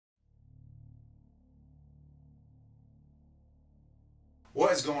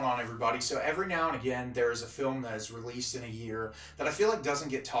What is going on, everybody? So every now and again there's a film that is released in a year that I feel like doesn't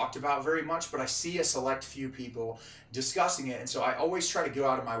get talked about very much, but I see a select few people discussing it, and so I always try to go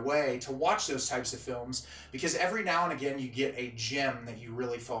out of my way to watch those types of films because every now and again you get a gem that you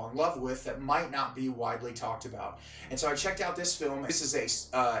really fall in love with that might not be widely talked about. And so I checked out this film. This is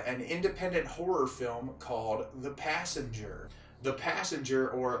an independent horror film called The Passenger. The Passenger,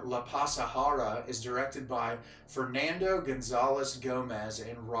 or La Pasajera, is directed by Fernando González Gómez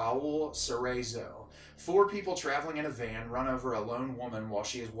and Raúl Cerezo. Four people traveling in a van run over a lone woman while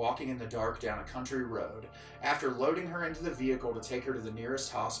she is walking in the dark down a country road. After loading her into the vehicle to take her to the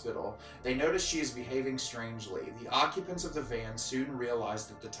nearest hospital, they notice she is behaving strangely. The occupants of the van soon realize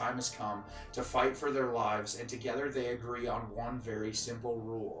that the time has come to fight for their lives, and together they agree on one very simple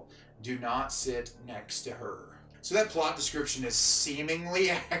rule: do not sit next to her. So that plot description is seemingly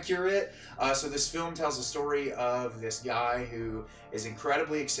accurate. So this film tells the story of this guy who is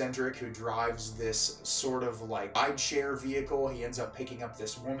incredibly eccentric, who drives this sort of like rideshare vehicle. He ends up picking up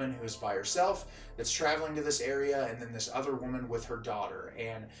this woman who is by herself that's traveling to this area, and then this other woman with her daughter.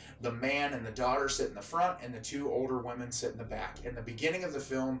 And the man and the daughter sit in the front, and the two older women sit in the back. And the beginning of the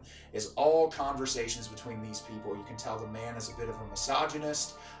film is all conversations between these people. You can tell the man is a bit of a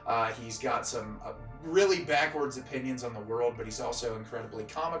misogynist. He's got some really backwards opinions on the world, but he's also incredibly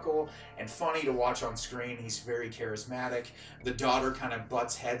comical and funny to watch on screen. He's very charismatic. The daughter kind of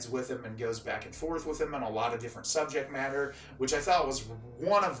butts heads with him and goes back and forth with him on a lot of different subject matter, which I thought was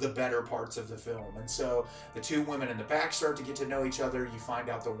one of the better parts of the film. And so the two women in the back start to get to know each other. You find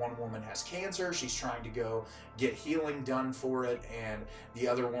out the one woman has cancer. She's trying to go get healing done for it, and the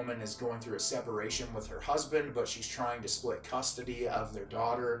other woman is going through a separation with her husband, but she's trying to split custody of their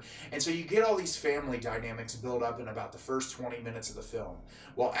daughter. And so you get all these family dynamics build up in about the first 20 minutes of the film.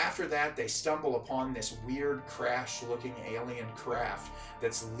 Well, after that, they stumble upon this weird crash-looking alien craft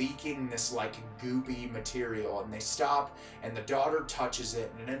that's leaking this like goopy material, and they stop, and the daughter touches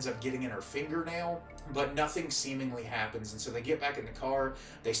it, and it ends up getting in her fingernail, but nothing seemingly happens. And so they get back in the car,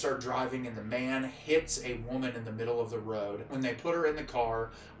 they start driving, and the man hits a woman in the middle of the road. When they put her in the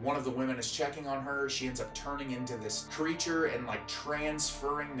car, one of the women is checking on her. She ends up turning into this creature and like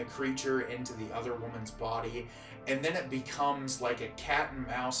transferring the creature into the other woman's body, and then it becomes like a cat and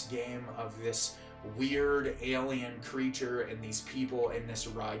mouse game of this weird alien creature and these people in this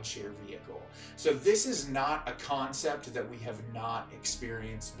rideshare vehicle. So this is not a concept that we have not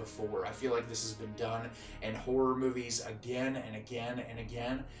experienced before. I feel like this has been done in horror movies again and again and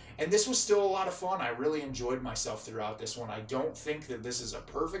again, and this was still a lot of fun. I really enjoyed myself throughout this one. I don't think that this is a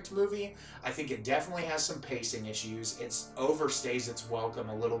perfect movie. I think it definitely has some pacing issues. It overstays its welcome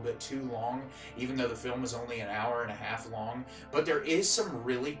a little bit too long, even though the film is only an hour and a half long, but there is some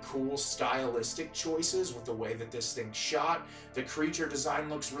really cool stylistic choices with the way that this thing's shot. The creature design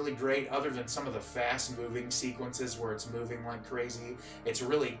looks really great, other than some of the fast moving sequences where it's moving like crazy. It's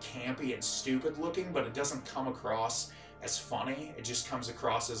really campy and stupid looking, but it doesn't come across as funny. It just comes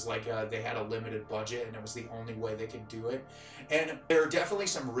across as like they had a limited budget and it was the only way they could do it. And there are definitely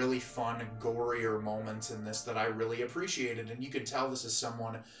some really fun, gorier moments in this that I really appreciated, and you could tell this is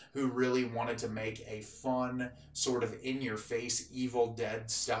someone who really wanted to make a fun, sort of in-your-face Evil Dead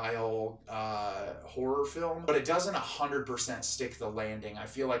style horror film, but it doesn't 100% stick the landing. I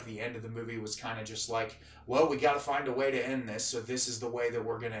feel like the end of the movie was kind of just like, well, we got to find a way to end this, so this is the way that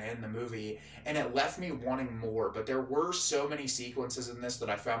we're going to end the movie, and it left me wanting more. But there were so many sequences in this that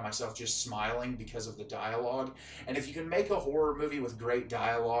I found myself just smiling because of the dialogue, and if you can make a horror movie with great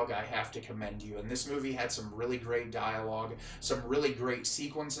dialogue, I have to commend you. And this movie had some really great dialogue, some really great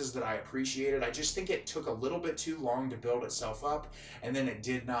sequences that I appreciated. I just think it took a little bit too long to build itself up, and then it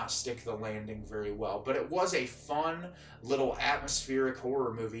did not stick the landing very well. But it was a fun little atmospheric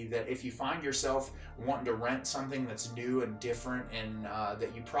horror movie that if you find yourself wanting to rent something that's new and different and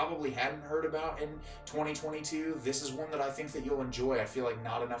that you probably hadn't heard about in 2022, this is one that I think that you'll enjoy. I feel like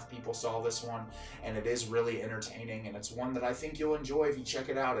not enough people saw this one, and it is really entertaining, and it's one that I think you'll enjoy if you check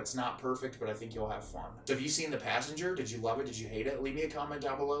it out. It's not perfect, but I think you'll have fun. So have you seen The Passenger? Did you love it? Did you hate it? Leave me a comment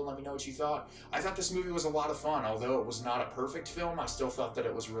down below. Let me know what you thought. I thought this movie was a lot of fun. Although it was not a perfect film, I still thought that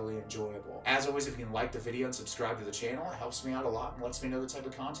it was really enjoyable. As always, if you can like the video and subscribe to the channel, it helps me out a lot and lets me know the type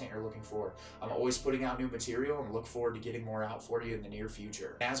of content you're looking for. I'm always putting out new material and look forward to getting more out for you in the near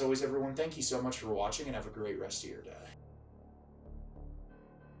future. As always, everyone, thank you so much for watching, and have a great rest of your day.